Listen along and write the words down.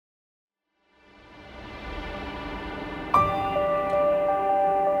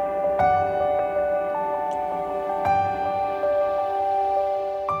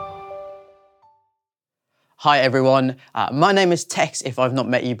Hi everyone, my name is Tex. If I've not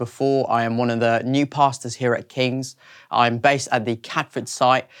met you before, I am one of the new pastors here at Kings. I'm based at the Catford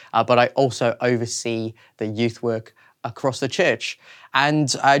site, but I also oversee the youth work across the church. And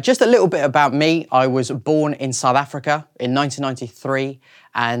just a little bit about me, I was born in South Africa in 1993,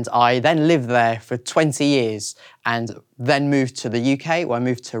 and I then lived there for 20 years and then moved to the UK, where I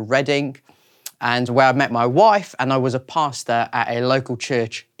moved to Reading, and where I met my wife, and I was a pastor at a local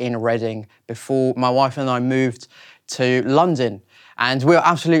church in Reading before my wife and I moved to London. And we're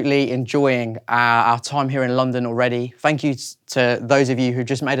absolutely enjoying our time here in London already. Thank you to those of you who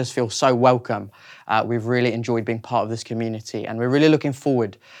just made us feel so welcome. We've really enjoyed being part of this community, and we're really looking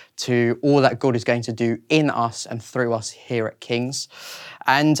forward to all that God is going to do in us and through us here at Kings.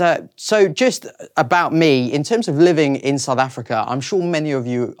 And so just about me, in terms of living in South Africa, I'm sure many of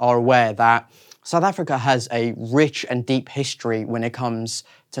you are aware that South Africa has a rich and deep history when it comes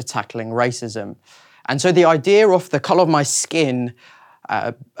to tackling racism. And so the idea of the colour of my skin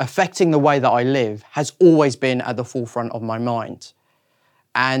affecting the way that I live has always been at the forefront of my mind.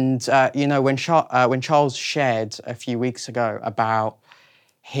 And, when Charles shared a few weeks ago about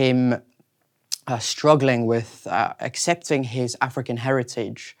him struggling with accepting his African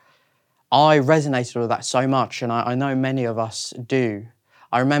heritage, I resonated with that so much, and I know many of us do.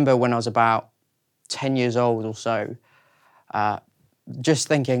 I remember when I was about 10 years old or so, just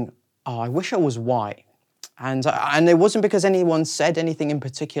thinking, I wish I was white. And it wasn't because anyone said anything in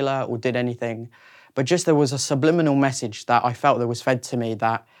particular or did anything, but just there was a subliminal message that I felt that was fed to me,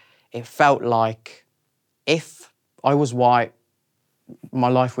 that it felt like if I was white, my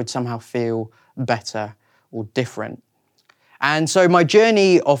life would somehow feel better or different. And so my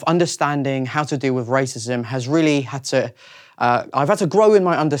journey of understanding how to deal with racism has really I've had to grow in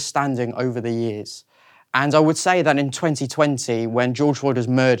my understanding over the years. And I would say that in 2020, when George Floyd was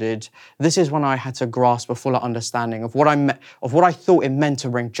murdered, this is when I had to grasp a fuller understanding of what I thought it meant to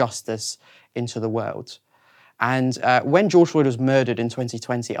bring justice into the world. And when George Floyd was murdered in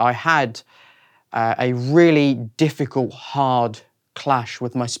 2020, I had a really difficult, hard clash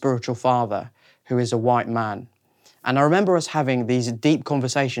with my spiritual father, who is a white man. And I remember us having these deep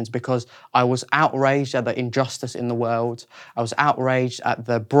conversations because I was outraged at the injustice in the world. I was outraged at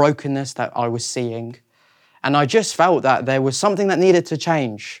the brokenness that I was seeing. And I just felt that there was something that needed to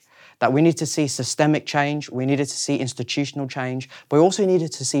change, that we needed to see systemic change, we needed to see institutional change, but we also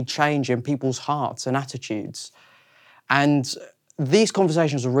needed to see change in people's hearts and attitudes. And these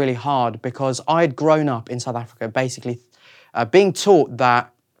conversations were really hard because I'd grown up in South Africa basically being taught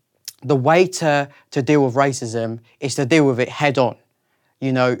that the way to deal with racism is to deal with it head on,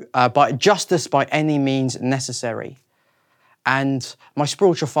 by justice by any means necessary. And my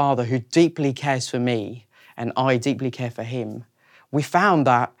spiritual father, who deeply cares for me, and I deeply care for him, we found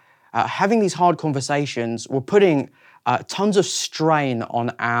that having these hard conversations were putting tons of strain on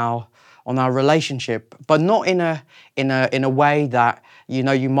our relationship, but not in a way that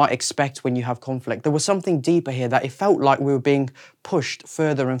you might expect when you have conflict. There was something deeper here, that it felt like we were being pushed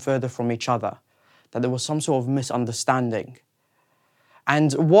further and further from each other, that there was some sort of misunderstanding.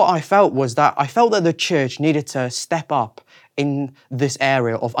 And what I felt was that the church needed to step up in this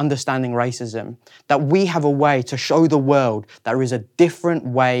area of understanding racism, that we have a way to show the world that there is a different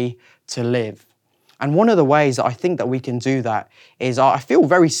way to live. And one of the ways that I think that we can do that is, I feel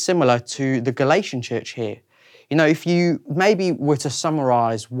very similar to the Galatian church here. If you maybe were to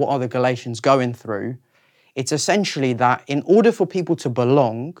summarize what are the Galatians going through, it's essentially that in order for people to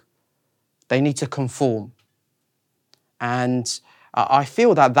belong, they need to conform. And I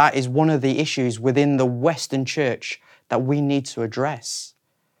feel that that is one of the issues within the Western church that we need to address.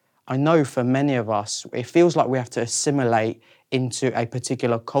 I know for many of us, it feels like we have to assimilate into a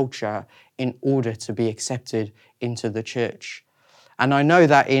particular culture in order to be accepted into the church. And I know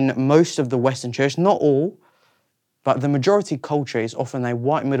that in most of the Western church, not all, but the majority culture is often a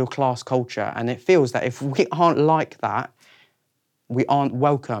white middle class culture. And it feels that if we aren't like that, we aren't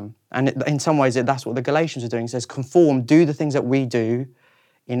welcome. And in some ways, that's what the Galatians are doing. It says, conform, do the things that we do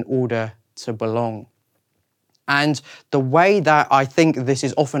in order to belong. And the way that I think this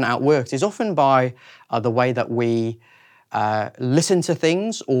is often outworked is often by the way that we listen to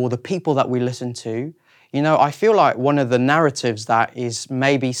things, or the people that we listen to. I feel like one of the narratives that is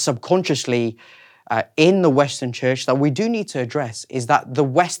maybe subconsciously in the Western church that we do need to address is that the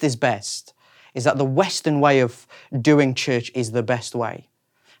West is best, is that the Western way of doing church is the best way.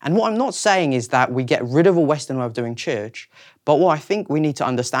 And what I'm not saying is that we get rid of a Western way of doing church, but what I think we need to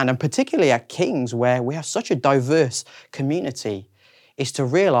understand, and particularly at Kings, where we have such a diverse community, is to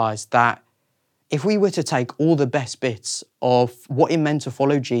realize that if we were to take all the best bits of what it meant to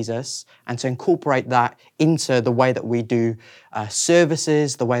follow Jesus and to incorporate that into the way that we do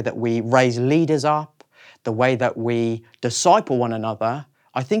services, the way that we raise leaders up, the way that we disciple one another,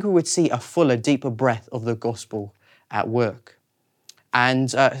 I think we would see a fuller, deeper breadth of the gospel at work.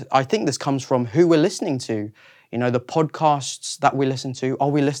 And I think this comes from who we're listening to. You know, the podcasts that we listen to, are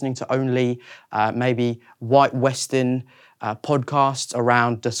we listening to only maybe white Western podcasts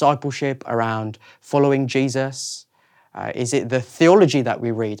around discipleship, around following Jesus? Is it the theology that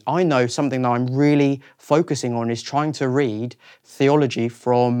we read? I know something that I'm really focusing on is trying to read theology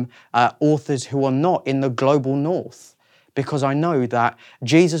from authors who are not in the global north, because I know that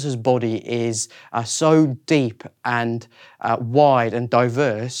Jesus' body is so deep and wide and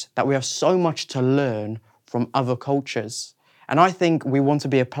diverse that we have so much to learn from other cultures. And I think we want to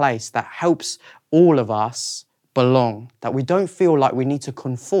be a place that helps all of us belong, that we don't feel like we need to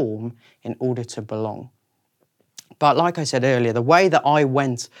conform in order to belong. But like I said earlier, the way that I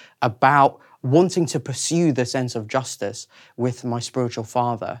went about wanting to pursue the sense of justice with my spiritual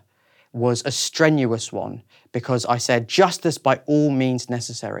father was a strenuous one, because I said justice by all means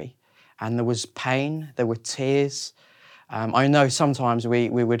necessary. And there was pain, there were tears. I know sometimes we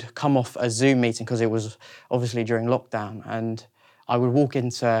would come off a Zoom meeting because it was obviously during lockdown, and I would walk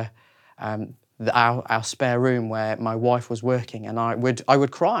into our spare room where my wife was working, and I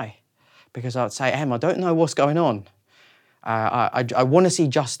would cry because I would say, Em, I don't know what's going on. I want to see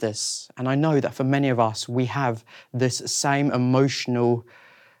justice, and I know that for many of us, we have this same emotional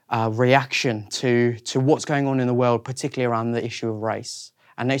reaction to what's going on in the world, particularly around the issue of race.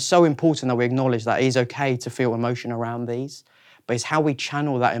 And it's so important that we acknowledge that it is okay to feel emotion around these, but it's how we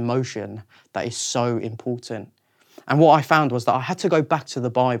channel that emotion that is so important. And what I found was that I had to go back to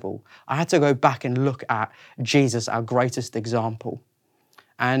the Bible. I had to go back and look at Jesus, our greatest example.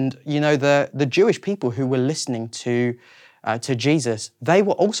 And, you know, the Jewish people who were listening to Jesus, they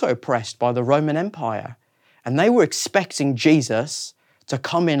were also oppressed by the Roman Empire. And they were expecting Jesus to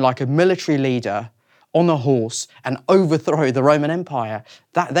come in like a military leader on a horse and overthrow the Roman Empire.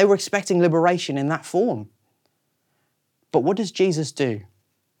 That they were expecting liberation in that form. But what does Jesus do?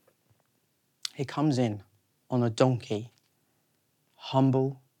 He comes in on a donkey,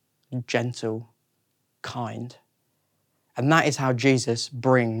 humble, gentle, kind. And that is how Jesus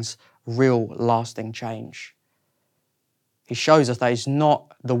brings real lasting change. He shows us that it's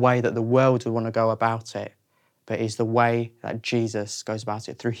not the way that the world would want to go about it, but it's the way that Jesus goes about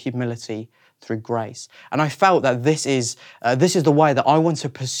it, through humility, through grace. And I felt that this is the way that I want to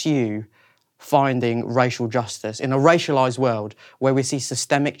pursue finding racial justice in a racialized world where we see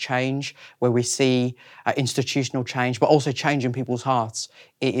systemic change, where we see institutional change, but also change in people's hearts.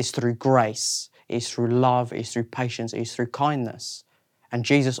 It is through grace, it is through love, it is through patience, it is through kindness. And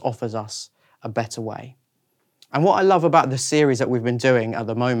Jesus offers us a better way. And what I love about the series that we've been doing at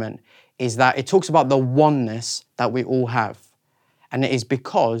the moment is that it talks about the oneness that we all have. And it is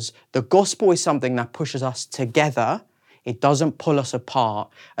because the gospel is something that pushes us together. It doesn't pull us apart,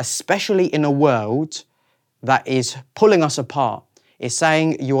 especially in a world that is pulling us apart. It's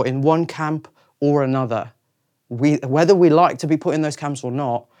saying you're in one camp or another. Whether we like to be put in those camps or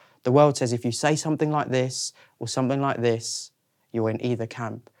not, the world says if you say something like this or something like this, you're in either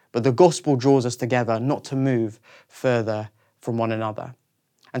camp. But the gospel draws us together not to move further from one another.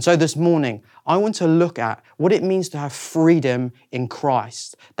 And so this morning, I want to look at what it means to have freedom in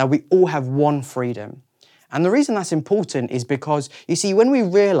Christ, that we all have one freedom. And the reason that's important is because, you see, when we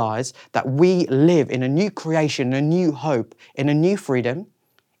realize that we live in a new creation, a new hope, in a new freedom,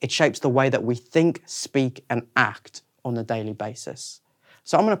 it shapes the way that we think, speak, and act on a daily basis.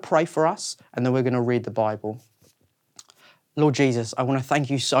 So I'm going to pray for us, and then we're going to read the Bible. Lord Jesus, I want to thank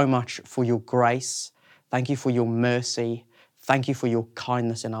you so much for your grace. Thank you for your mercy. Thank you for your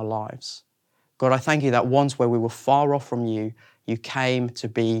kindness in our lives. God, I thank you that once where we were far off from you, you came to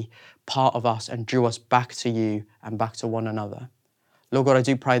be part of us and drew us back to you and back to one another. Lord God, I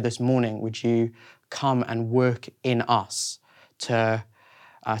do pray this morning, would you come and work in us to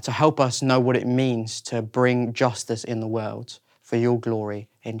help us know what it means to bring justice in the world for your glory,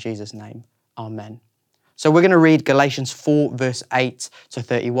 in Jesus' name. Amen. So we're going to read Galatians 4, verse 8 to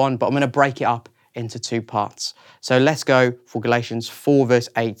 31, but I'm going to break it up into two parts. So let's go for Galatians 4, verse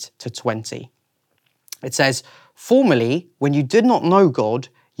 8 to 20. It says, "Formerly, when you did not know God,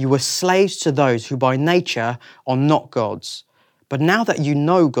 you were slaves to those who by nature are not God's. But now that you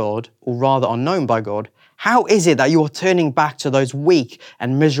know God, or rather are known by God, how is it that you are turning back to those weak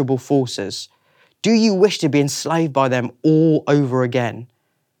and miserable forces? Do you wish to be enslaved by them all over again?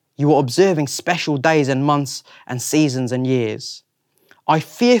 You are observing special days and months and seasons and years. I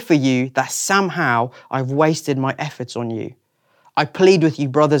fear for you that somehow I've wasted my efforts on you. I plead with you,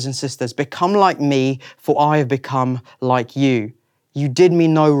 brothers and sisters, become like me, for I have become like you. You did me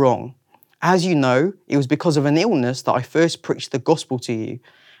no wrong. As you know, it was because of an illness that I first preached the gospel to you.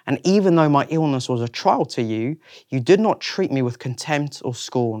 And even though my illness was a trial to you, you did not treat me with contempt or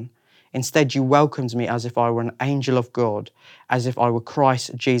scorn. Instead, you welcomed me as if I were an angel of God, as if I were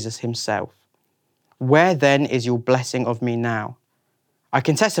Christ Jesus himself. Where then is your blessing of me now? I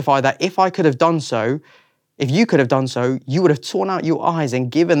can testify that if you could have done so, you would have torn out your eyes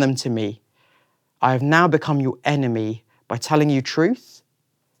and given them to me. I have now become your enemy by telling you truth.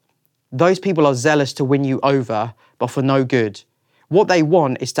 Those people are zealous to win you over, but for no good. What they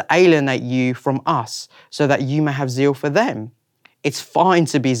want is to alienate you from us so that you may have zeal for them. It's fine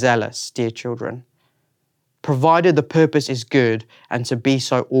to be zealous, dear children, provided the purpose is good and to be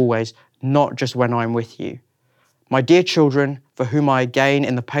so always, not just when I'm with you. My dear children, for whom I gain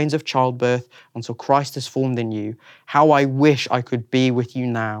in the pains of childbirth until Christ is formed in you, how I wish I could be with you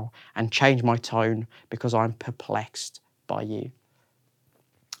now and change my tone because I'm perplexed by you.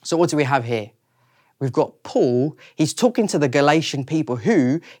 So what do we have here? We've got Paul. He's talking to the Galatian people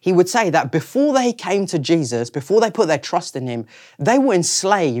who he would say that before they came to Jesus, before they put their trust in him, they were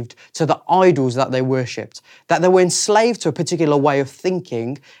enslaved to the idols that they worshipped, that they were enslaved to a particular way of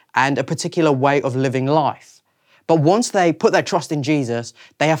thinking and a particular way of living life. But once they put their trust in Jesus,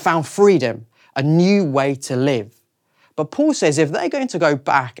 they have found freedom, a new way to live. But Paul says if they're going to go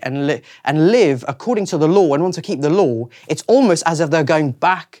back and live according to the law and want to keep the law, it's almost as if they're going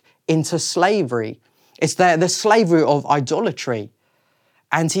back into slavery. It's the slavery of idolatry.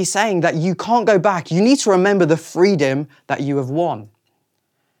 And he's saying that you can't go back. You need to remember the freedom that you have won.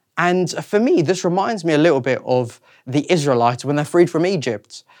 And for me, this reminds me a little bit of the Israelites when they're freed from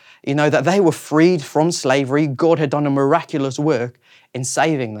Egypt. You know, that they were freed from slavery. God had done a miraculous work in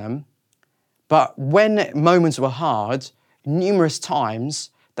saving them. But when moments were hard, numerous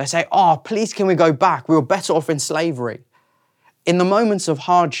times, they say, oh, please can we go back? We were better off in slavery. In the moments of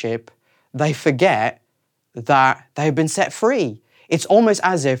hardship, they forget that they've been set free. It's almost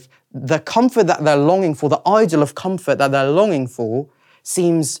as if the comfort that they're longing for, the ideal of comfort that they're longing for,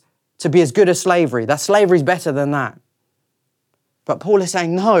 seems to be as good as slavery. That slavery is better than that. But Paul is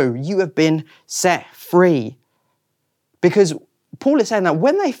saying, no, you have been set free. Because Paul is saying that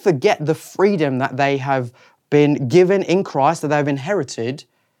when they forget the freedom that they have been given in Christ, that they've inherited,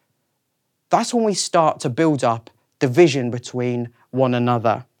 that's when we start to build up division between one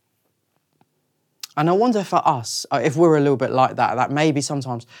another. And I wonder for us, if we're a little bit like that maybe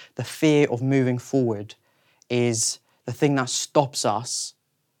sometimes the fear of moving forward is the thing that stops us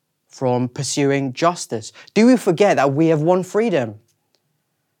from pursuing justice. Do we forget that we have won freedom?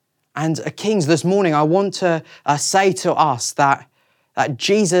 And Kings, this morning, I want to say to us that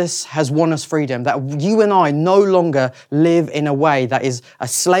Jesus has won us freedom, that you and I no longer live in a way that is a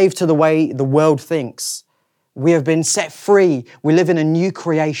slave to the way the world thinks. We have been set free. We live in a new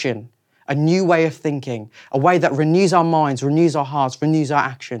creation, a new way of thinking, a way that renews our minds, renews our hearts, renews our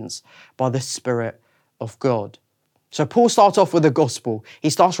actions by the Spirit of God. So Paul starts off with the gospel. He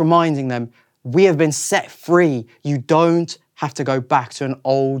starts reminding them, we have been set free. You don't have to go back to an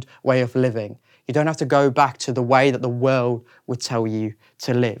old way of living. You don't have to go back to the way that the world would tell you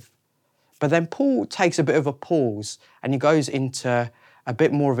to live. But then Paul takes a bit of a pause and he goes into a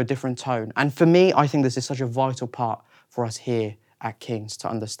bit more of a different tone. And for me, I think this is such a vital part for us here at Kings to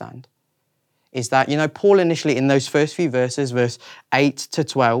understand. Is that, Paul initially in those first few verses, verse 8 to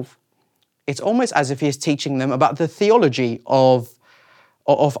 12, it's almost as if he is teaching them about the theology of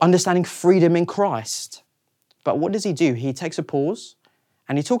understanding freedom in Christ. But what does he do? He takes a pause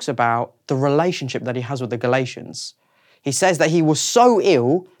and he talks about the relationship that he has with the Galatians. He says that he was so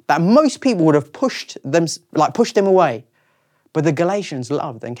ill that most people would have pushed him away. But the Galatians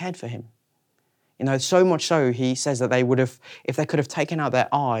loved and cared for him. So much so, he says that they would have, if they could have taken out their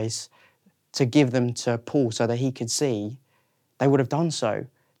eyes to give them to Paul so that he could see, they would have done so.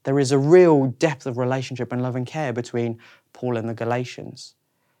 There is a real depth of relationship and love and care between Paul and the Galatians.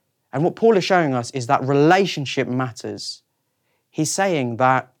 And what Paul is showing us is that relationship matters. He's saying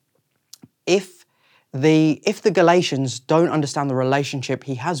that if the Galatians don't understand the relationship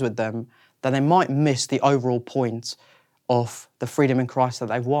he has with them, then they might miss the overall point of the freedom in Christ that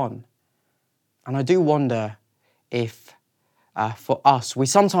they've won. And I do wonder if for us, we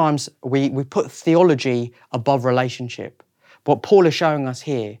sometimes put theology above relationship. What Paul is showing us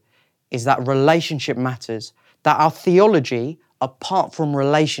here is that relationship matters, that our theology, apart from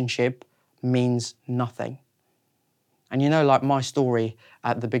relationship, means nothing. And like my story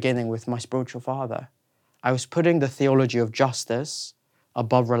at the beginning with my spiritual father, I was putting the theology of justice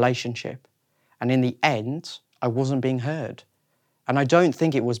above relationship. And in the end, I wasn't being heard. And I don't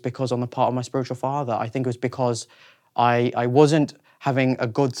think it was because on the part of my spiritual father. I think it was because I wasn't having a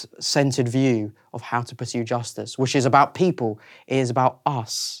God-centered view of how to pursue justice, which is about people, it is about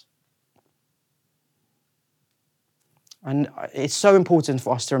us. And it's so important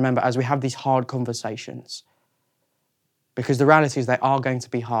for us to remember as we have these hard conversations, because the reality is they are going to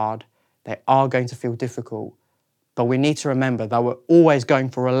be hard, they are going to feel difficult, but we need to remember that we're always going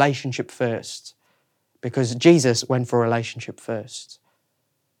for relationship first, because Jesus went for a relationship first.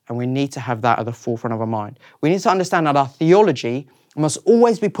 And we need to have that at the forefront of our mind. We need to understand that our theology must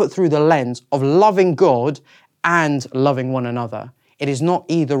always be put through the lens of loving God and loving one another. It is not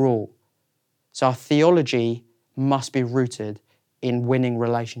either or. So our theology must be rooted in winning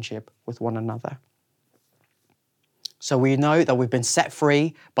relationship with one another. So we know that we've been set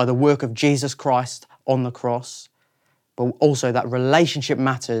free by the work of Jesus Christ on the cross, but also that relationship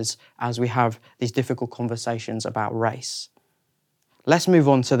matters as we have these difficult conversations about race. Let's move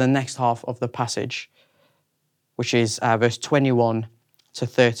on to the next half of the passage, which is verse 21 to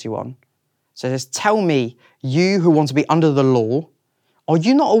 31. So it says, "Tell me, you who want to be under the law, are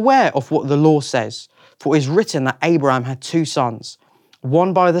you not aware of what the law says? For it is written that Abraham had 2 sons,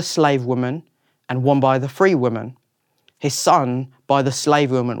 one by the slave woman and one by the free woman. His son by the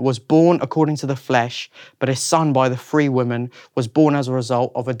slave woman was born according to the flesh, but his son by the free woman was born as a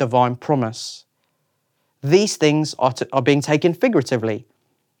result of a divine promise. These things are being taken figuratively.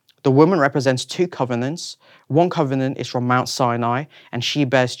 The woman represents 2 covenants. One covenant is from Mount Sinai, and she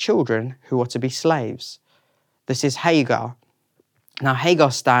bears children who are to be slaves. This is Hagar. Now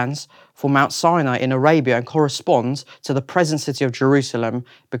Hagar stands for Mount Sinai in Arabia and corresponds to the present city of Jerusalem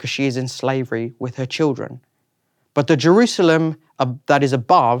because she is in slavery with her children. But the Jerusalem that is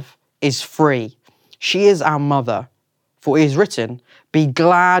above is free. She is our mother. For it is written, 'Be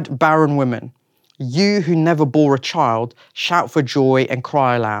glad, barren women. You who never bore a child, shout for joy and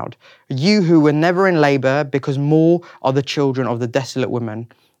cry aloud. You who were never in labor, because more are the children of the desolate woman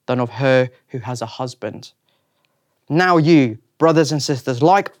than of her who has a husband.' Now you, brothers and sisters,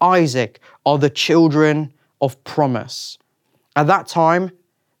 like Isaac, are the children of promise. At that time,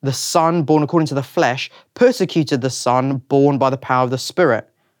 the son born according to the flesh persecuted the son born by the power of the Spirit.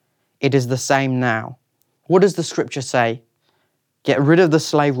 It is the same now. What does the scripture say? Get rid of the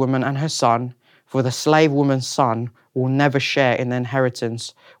slave woman and her son, for the slave woman's son will never share in the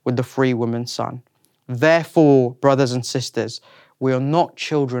inheritance with the free woman's son. Therefore, brothers and sisters, we are not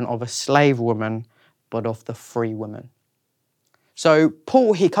children of a slave woman, but of the free woman." So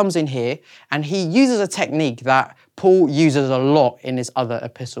Paul, he comes in here and he uses a technique that Paul uses a lot in his other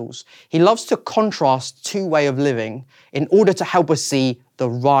epistles. He loves to contrast 2 ways of living in order to help us see the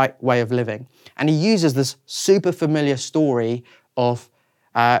right way of living. And he uses this super familiar story of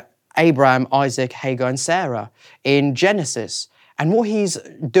Abraham, Isaac, Hagar, and Sarah in Genesis. And what he's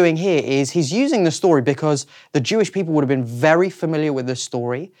doing here is he's using the story because the Jewish people would have been very familiar with the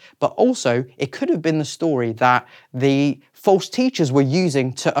story, but also it could have been the story that the false teachers were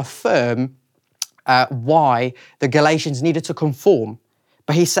using to affirm why the Galatians needed to conform.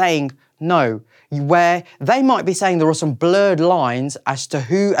 But he's saying, no, where they might be saying there are some blurred lines as to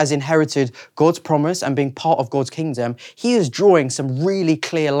who has inherited God's promise and being part of God's kingdom, he is drawing some really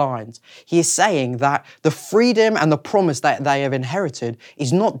clear lines. He is saying that the freedom and the promise that they have inherited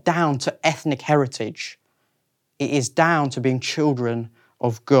is not down to ethnic heritage. It is down to being children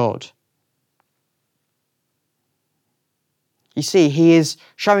of God. You see, he is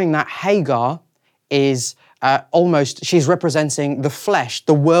showing that Hagar is she's representing the flesh,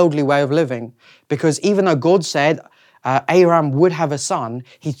 the worldly way of living. Because even though God said Abraham would have a son,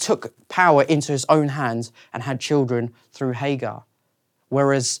 he took power into his own hands and had children through Hagar.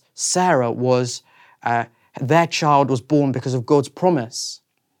 Whereas Sarah their child was born because of God's promise.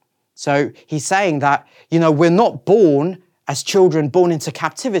 So he's saying that, we're not born as children born into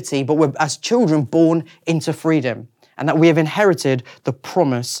captivity, but we're as children born into freedom. And that we have inherited the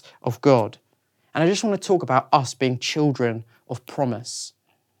promise of God. And I just want to talk about us being children of promise.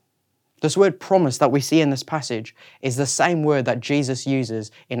 This word promise that we see in this passage is the same word that Jesus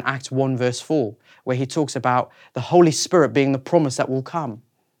uses in Acts 1 verse 4, where he talks about the Holy Spirit being the promise that will come.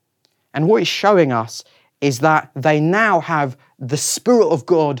 And what he's showing us is that they now have the Spirit of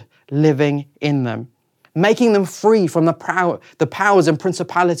God living in them, making them free from the powers and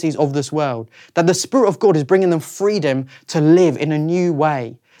principalities of this world. That the Spirit of God is bringing them freedom to live in a new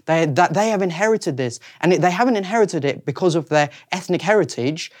way. That they have inherited this. And they haven't inherited it because of their ethnic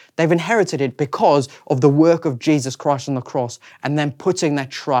heritage. They've inherited it because of the work of Jesus Christ on the cross and then putting their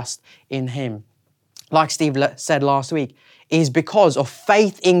trust in him. like Steve said last week, is because of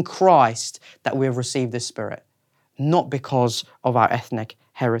faith in Christ that we have received this Spirit, not because of our ethnic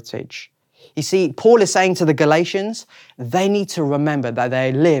heritage. You see, Paul is saying to the Galatians, they need to remember that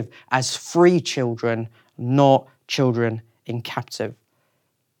they live as free children, not children in captive.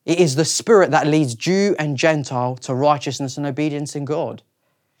 It is the Spirit that leads Jew and Gentile to righteousness and obedience in God.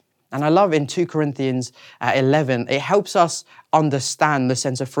 And I love in 2 Corinthians 11, it helps us understand the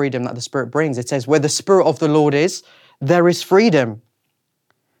sense of freedom that the Spirit brings. It says, where the Spirit of the Lord is, there is freedom.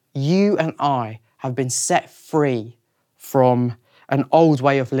 You and I have been set free from an old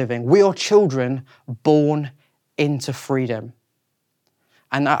way of living. We are children born into freedom.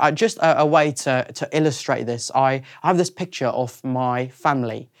 And just a way to illustrate this, I have this picture of my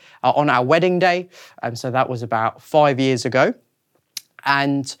family on our wedding day. So that was about 5 years ago.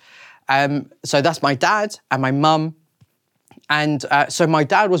 And so that's my dad and my mum. And so my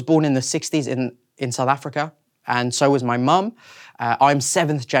dad was born in the 60s in South Africa. And so was my mum. I'm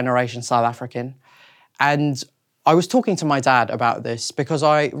 7th generation South African. And I was talking to my dad about this because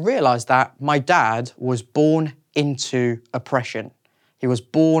I realized that my dad was born into oppression. He was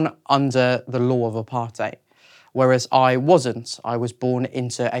born under the law of apartheid, whereas I wasn't. I was born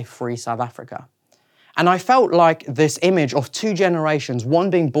into a free South Africa. And I felt like this image of 2 generations,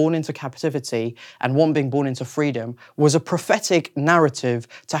 one being born into captivity and one being born into freedom, was a prophetic narrative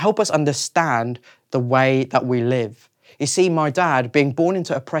to help us understand the way that we live. You see, my dad, being born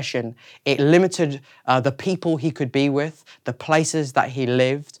into oppression, it limited the people he could be with, the places that he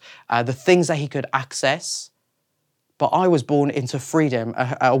lived, the things that he could access. But I was born into freedom,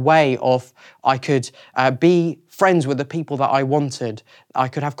 a way of I could be friends with the people that I wanted. I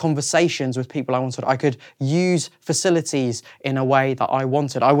could have conversations with people I wanted. I could use facilities in a way that I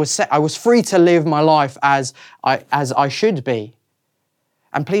wanted. I was free to live my life as I should be.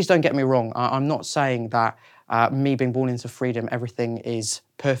 And please don't get me wrong. I'm not saying that me being born into freedom, everything is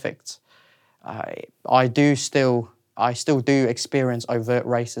perfect. I still do experience overt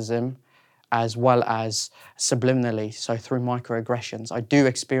racism, as well as subliminally, so through microaggressions. I do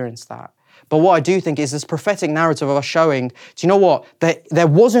experience that. But what I do think is this prophetic narrative of us showing, do you know what? There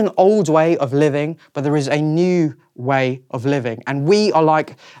was an old way of living, but there is a new way of living. And we are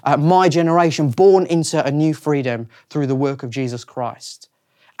like my generation, born into a new freedom through the work of Jesus Christ.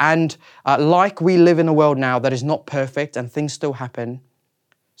 And like we live in a world now that is not perfect and things still happen,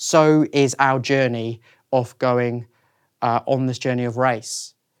 so is our journey of going on this journey of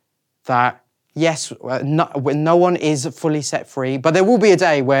race. That, yes, no one is fully set free, but there will be a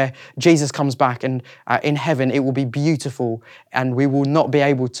day where Jesus comes back and in heaven it will be beautiful and we will not be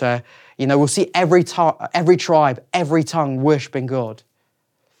able to, we'll see every tribe, every tongue worshiping God.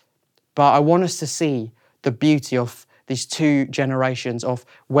 But I want us to see the beauty of these 2 generations of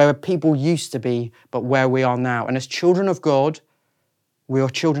where people used to be, but where we are now. And as children of God, we are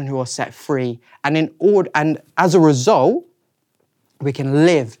children who are set free. And as a result, we can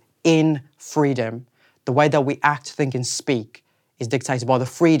live in freedom. The way that we act, think, and speak is dictated by the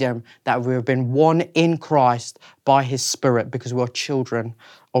freedom that we have been won in Christ by His Spirit because we are children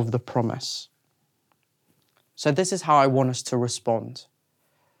of the promise. So this is how I want us to respond.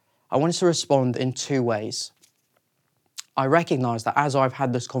 I want us to respond in 2 ways. I recognise that as I've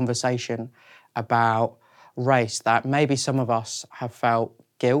had this conversation about race, that maybe some of us have felt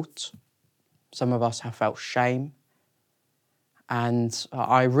guilt, some of us have felt shame, and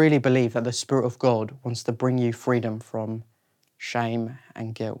I really believe that the Spirit of God wants to bring you freedom from shame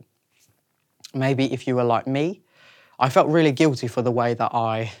and guilt. Maybe if you were like me, I felt really guilty for the way that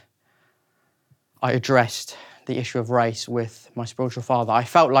I addressed the issue of race with my spiritual father. I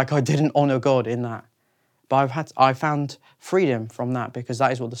felt like I didn't honour God in that. But I found freedom from that because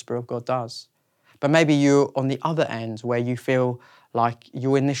that is what the Spirit of God does. But maybe you're on the other end where you feel like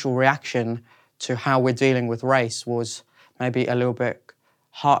your initial reaction to how we're dealing with race was maybe a little bit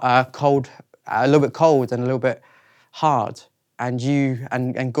cold and a little bit hard.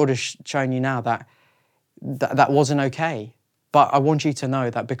 And God has shown you now that wasn't okay. But I want you to know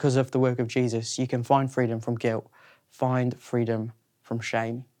that because of the work of Jesus, you can find freedom from guilt, find freedom from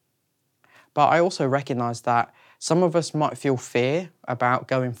shame. But I also recognise that some of us might feel fear about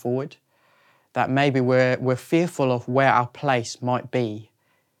going forward, that maybe we're fearful of where our place might be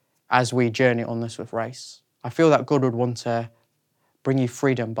as we journey on this with race. I feel that God would want to bring you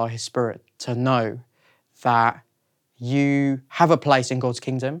freedom by His Spirit to know that you have a place in God's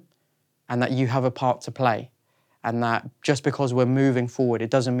kingdom and that you have a part to play, and that just because we're moving forward, it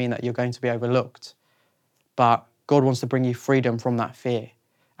doesn't mean that you're going to be overlooked. But God wants to bring you freedom from that fear.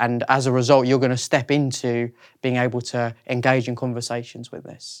 And as a result, you're going to step into being able to engage in conversations with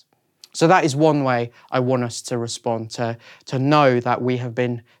this. So that is one way I want us to respond, to know that we have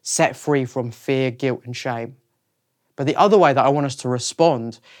been set free from fear, guilt, and shame. But the other way that I want us to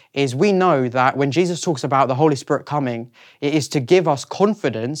respond is we know that when Jesus talks about the Holy Spirit coming, it is to give us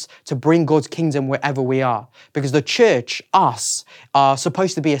confidence to bring God's kingdom wherever we are. Because the church, us, are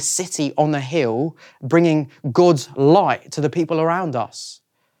supposed to be a city on the hill, bringing God's light to the people around us.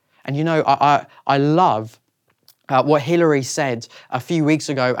 And you know, I love what Hilary said a few weeks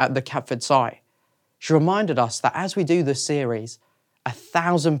ago at the Catford site. She reminded us that as we do this series,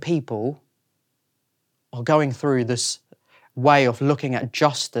 1,000 people are going through this way of looking at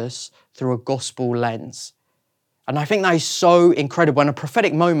justice through a gospel lens. And I think that is so incredible and a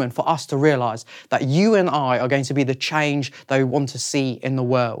prophetic moment for us to realize that you and I are going to be the change that we want to see in the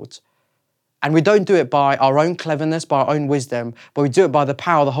world. And we don't do it by our own cleverness, by our own wisdom, but we do it by the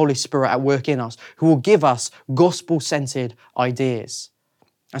power of the Holy Spirit at work in us, who will give us gospel-centered ideas.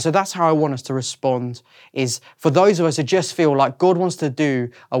 And so that's how I want us to respond, is for those of us who just feel like God wants to do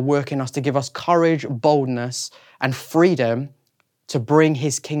a work in us to give us courage, boldness, and freedom to bring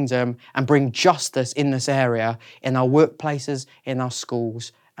his kingdom and bring justice in this area, in our workplaces, in our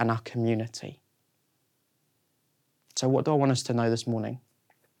schools, and our community. So what do I want us to know this morning?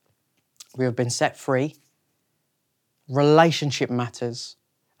 We have been set free. Relationship matters,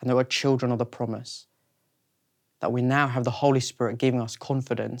 and that we're children of the promise. That we now have the Holy Spirit giving us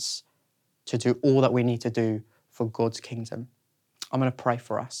confidence to do all that we need to do for God's kingdom. I'm going to pray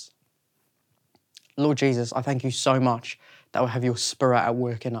for us. Lord Jesus, I thank you so much that we have your Spirit at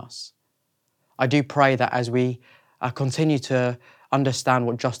work in us. I do pray that as we continue to understand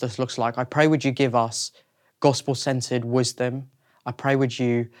what justice looks like, I pray would you give us gospel-centered wisdom. I pray would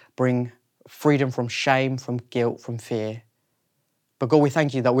you bring freedom from shame, from guilt, from fear. But God, we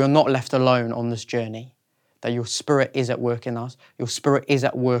thank you that we are not left alone on this journey, that your Spirit is at work in us, your Spirit is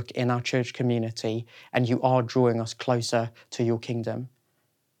at work in our church community, and you are drawing us closer to your kingdom.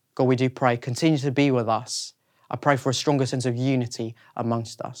 God, we do pray, continue to be with us. I pray for a stronger sense of unity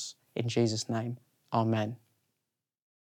amongst us. In Jesus' name, amen.